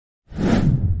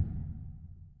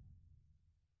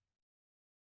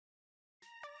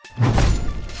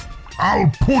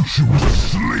I'll put you to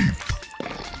sleep.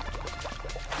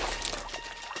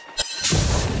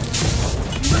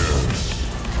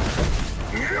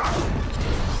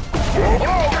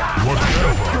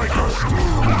 Whatever Master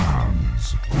commands.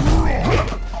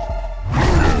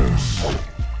 Yes.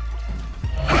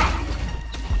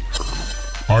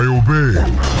 I obey,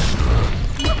 Master.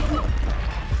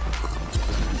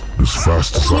 As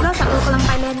fast as I can. ศัตรูกำลังไ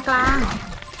ปเลนกลาง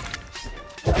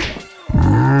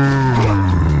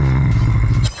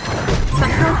ศั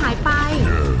ตรูหายไป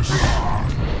Yes.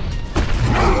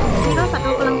 ฮีโร่ศัต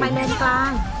รูกำลังไปเลนกลา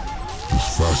ง As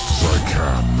fast as I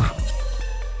can.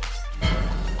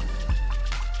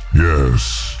 Yes.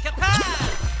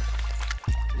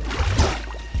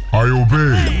 I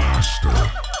obey, Master.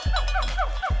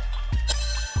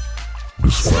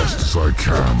 As fast as I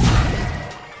can.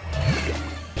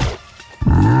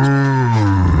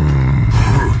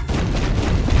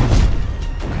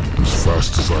 As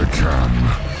fast as I can.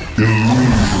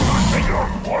 Illusion in your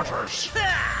quarters.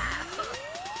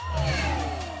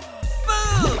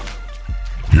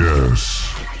 Yes.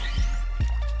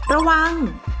 ระวัง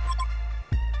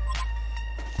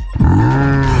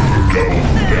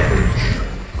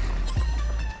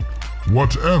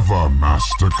Whatever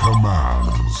Master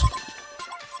commands.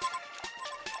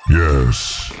 Yes.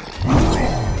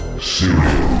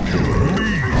 Serial killer.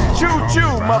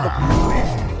 Choo-choo, mother...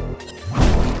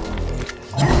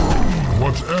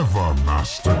 Whatever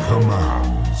Master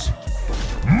commands.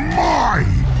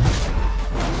 Mine!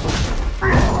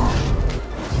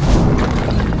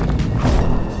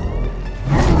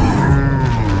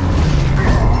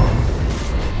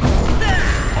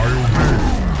 I obey,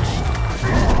 Master.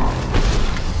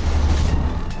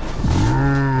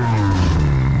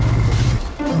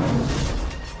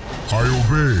 I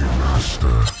obey,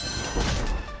 Master.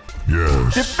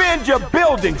 Yes. Defend your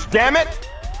buildings, damn it!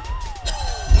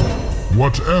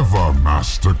 Whatever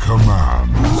Master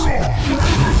commands.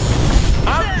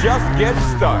 I'm just getting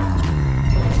started.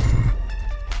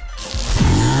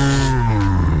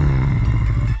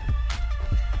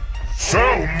 So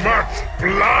much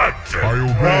blood! I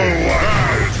obey.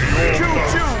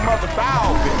 Choo-choo, mother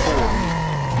foul before.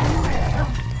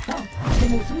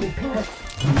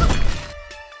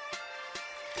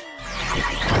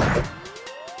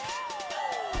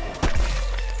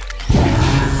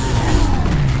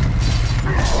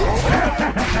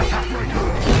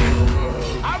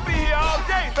 I'll be here all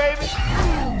day, baby.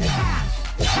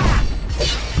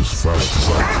 As fast as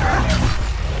I can.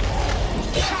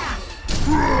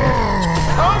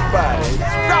 Somebody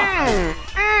stop!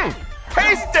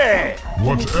 Tasty!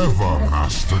 Whatever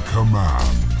Master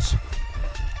commands.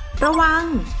 ระวัง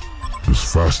As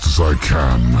fast as I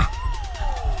can.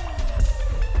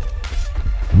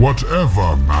 Whatever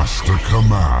Master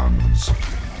commands.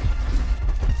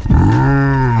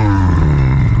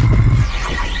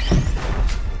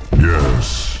 Yes.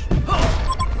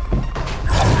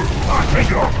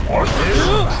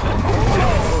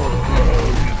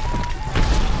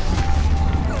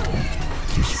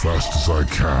 As fast as I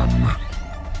can.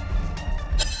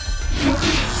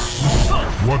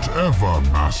 Whatever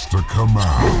Master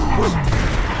commands.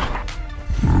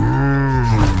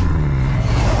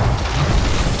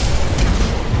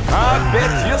 I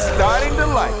bet you're starting to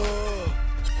like it.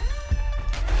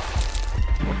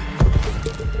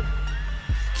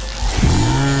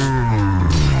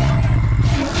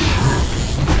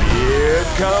 Here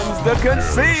comes the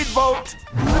concede vote.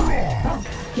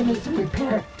 You need to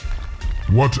repair.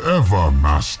 Whatever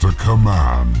Master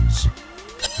commands.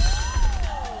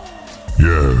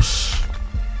 Yes.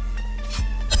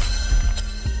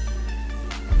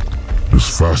 As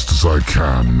fast as I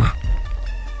can.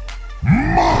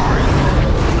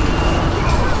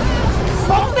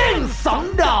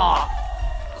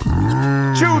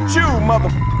 Choo-choo,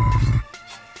 mother...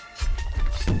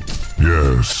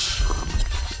 Yes.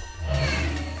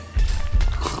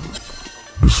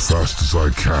 As fast as I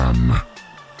can.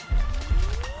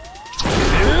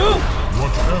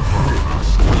 Whatever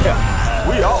Master. Yeah,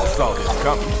 we all saw this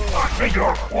coming.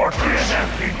 Your quarter is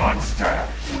empty, monster.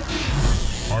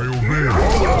 I obey.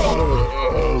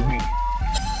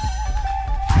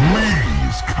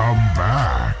 Please come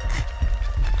back.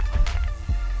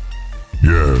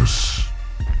 Yes.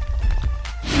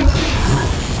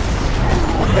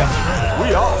 Yeah, we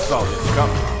all saw this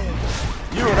coming.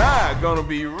 You and I are gonna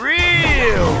be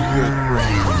real good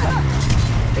friends.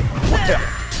 Yeah,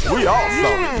 we all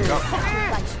saw this coming.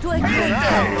 You and I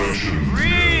are gonna be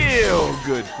real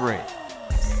good friends.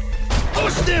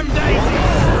 Push them, Daisy!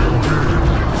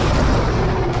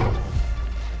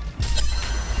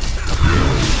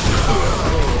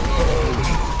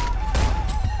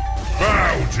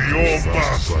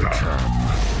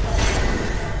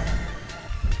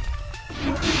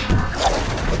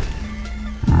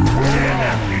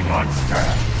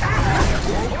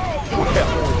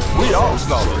 We all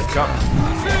saw this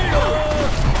coming.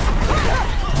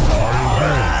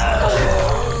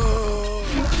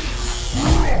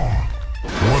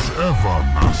 Whatever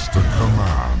Master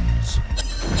commands.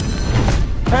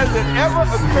 Has it ever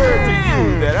occurred to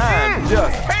you that I'm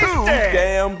just too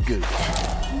damn good? I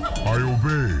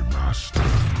obey, Master.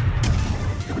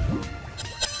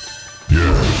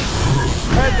 Yes.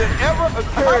 Has it ever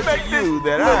occurred to you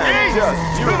that I'm just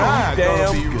too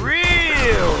damn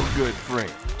real good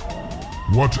friend?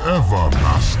 Whatever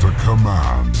Master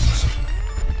commands.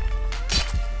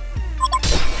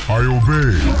 I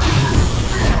obey.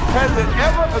 Has it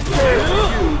ever occurred to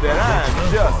you that I'm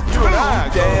just too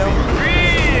damn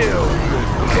real good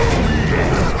friend?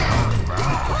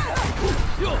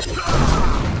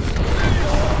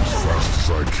 As fast as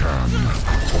I can.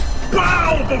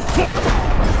 Bow before.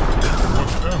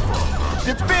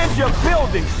 Defend your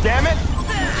buildings, damn it!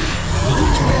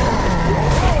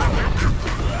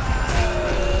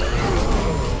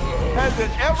 Has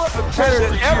it ever occurred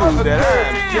to you that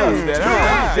I'm just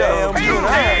damn real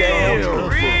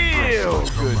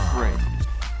good friend?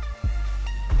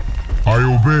 I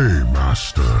obey,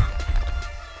 Master.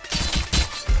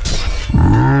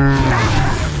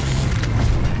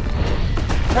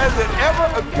 Has it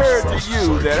ever occurred to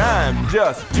you that I'm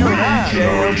just too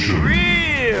damn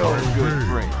real good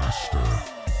friend? Master.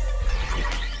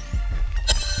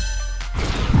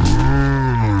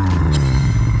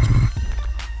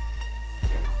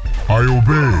 I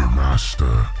obey,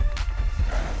 Master.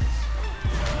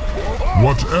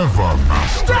 Whatever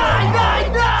Master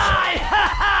commands.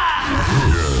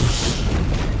 Yes.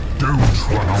 Don't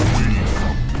run away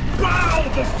from me. Bow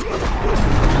before.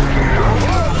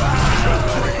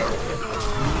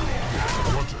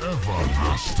 Whatever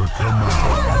Master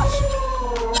commands.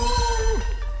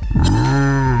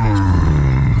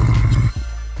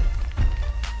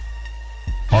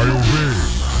 I obey,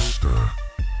 Master.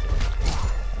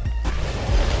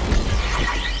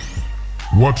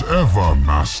 Whatever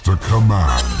Master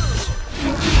commands.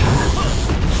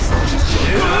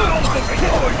 Bow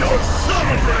before your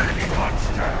celebrating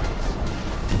monster.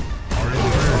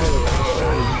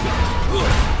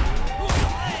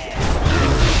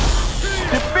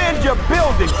 Defend your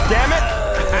buildings, damn it!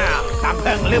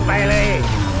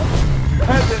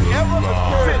 Has it ever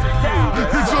occurred to you that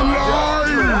It's I'm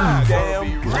alive!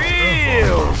 damn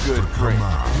real good friend?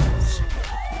 Commands.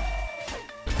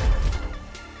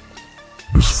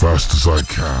 As fast as I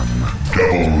can.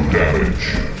 Double damage.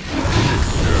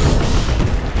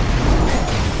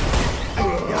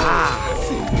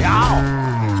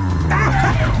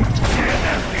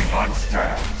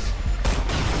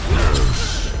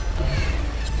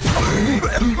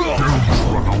 Don't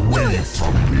run away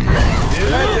from me.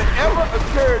 Has it ever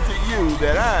occurred to you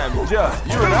that I'm just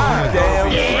damn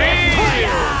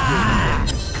real?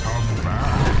 Come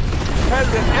back. Has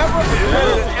it ever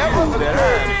occurred that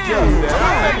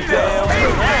I'm just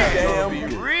damn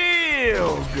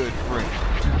real good friend?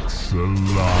 It's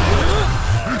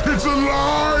alive. It's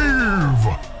alive!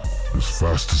 As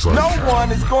fast as I No can.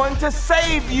 one is going to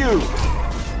save you.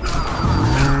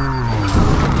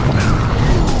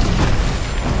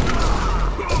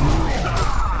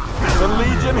 The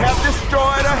Legion have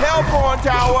destroyed a Hellborn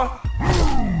tower.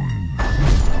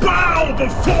 Bow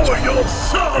before you'll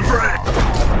celebrate.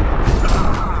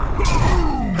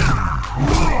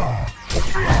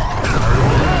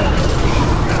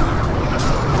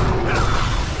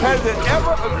 Has it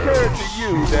ever occurred to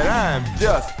you that I'm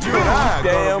just too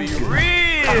damn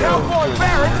real? A Hellborn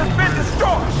barracks has been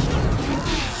destroyed.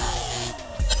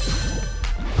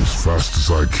 As fast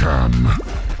as I can.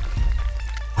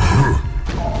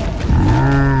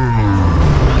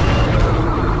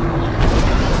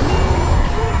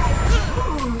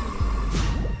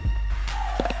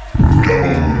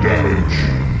 Double damage.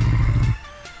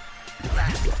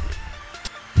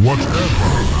 Whatever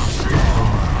Master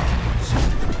commands.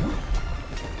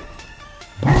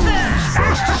 As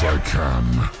fast as I can.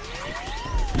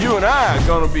 You and I are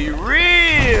gonna be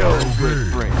real good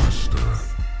Obey, friends. Master.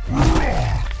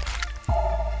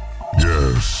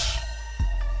 Yes.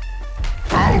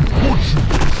 I'll put you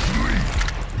to sleep.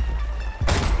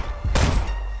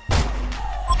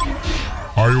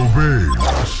 I obey,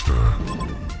 Master.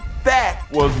 That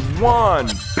was one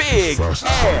big Fast as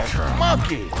I ass can.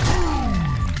 monkey.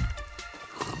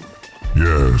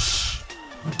 Yes.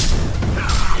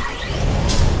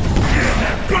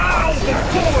 Bow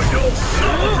before you'll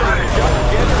celebrate.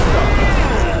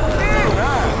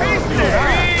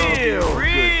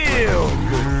 Real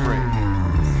good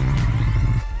friends.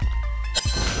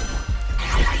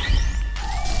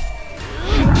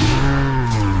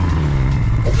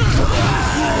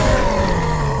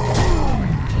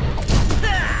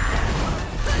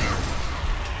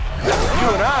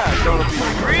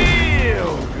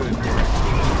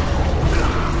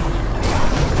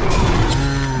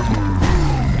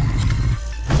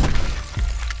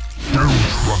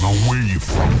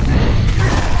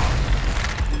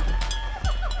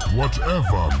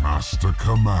 Whatever Master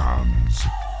commands.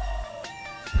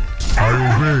 I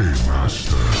obey,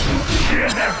 Master.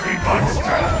 Get every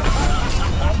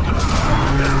monster!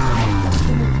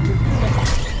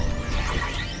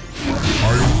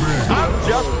 I obey. I'm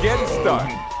just getting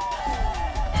started.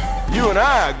 You and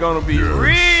I are gonna be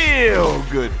real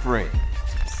good friends.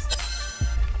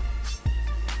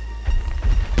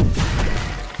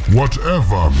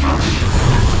 Whatever Master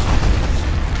commands.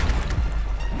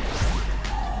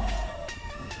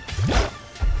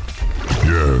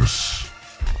 Yes.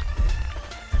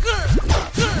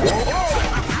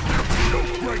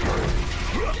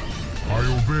 I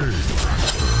obey,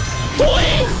 Master.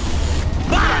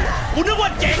 บ้ากูนึกว่า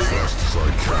เจ๋ง Fast as I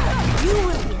can. You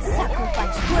will be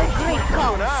sacrificed to a great You and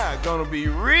cause. I are gonna be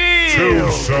real Two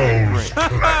good souls.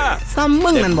 friends. ซ้ำมึ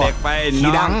งนั่นบอก เด็กๆไป ขี่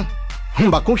น้ ดั อง ง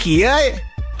บักกูขี่เอ้ย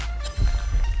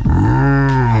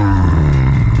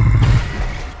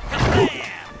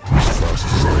As fast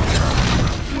as I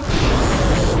can.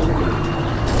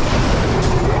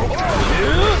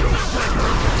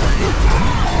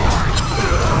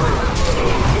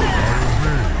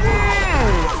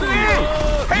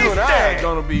 You and I are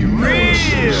gonna be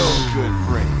real good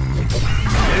friends.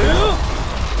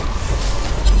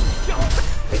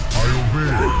 I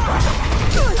obey.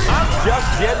 I'm just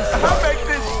getting started. I make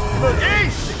this look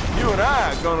easy. You and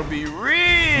I are gonna be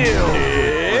real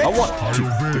good. I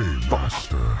obey,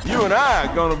 Master. You and I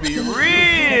are gonna be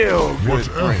real good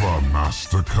friends. Whatever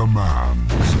Master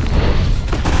commands.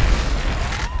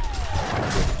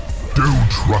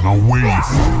 Don't run away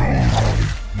from me.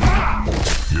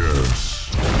 Yes.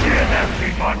 Get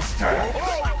every monster!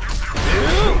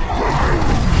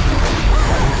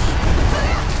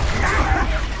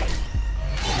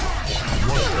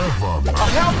 Whatever A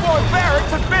Master. Hellboy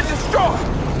barracks has been destroyed.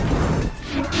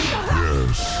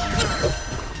 Yes.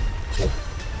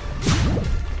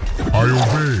 I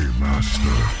obey,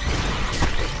 Master.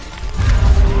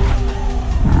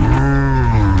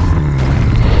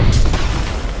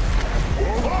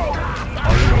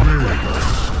 I obey,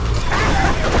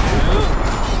 Master.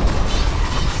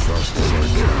 Fast as I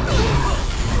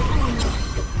can.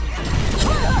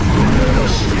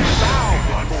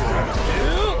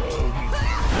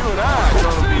 You and I are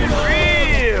gonna be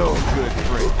real good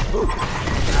friends.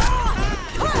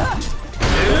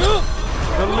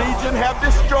 The Legion have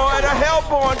destroyed a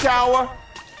Hellborn tower.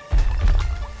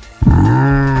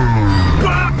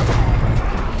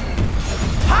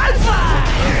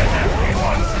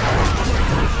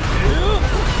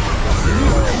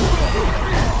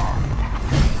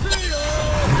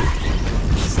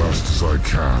 As fast as I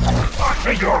can.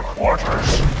 To your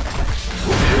quarters!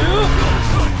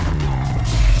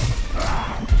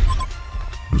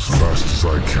 As fast as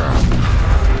I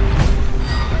can.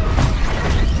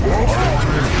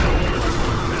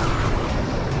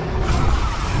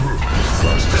 As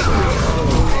fast as I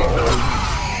can.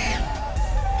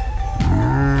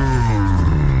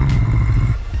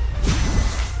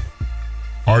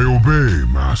 I obey,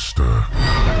 Master.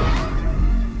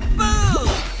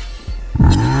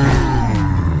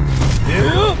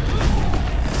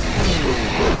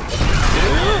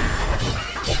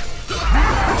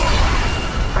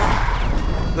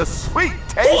 The sweet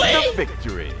taste of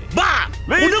victory. บ้า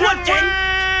กูนึกว่าเจ๋ง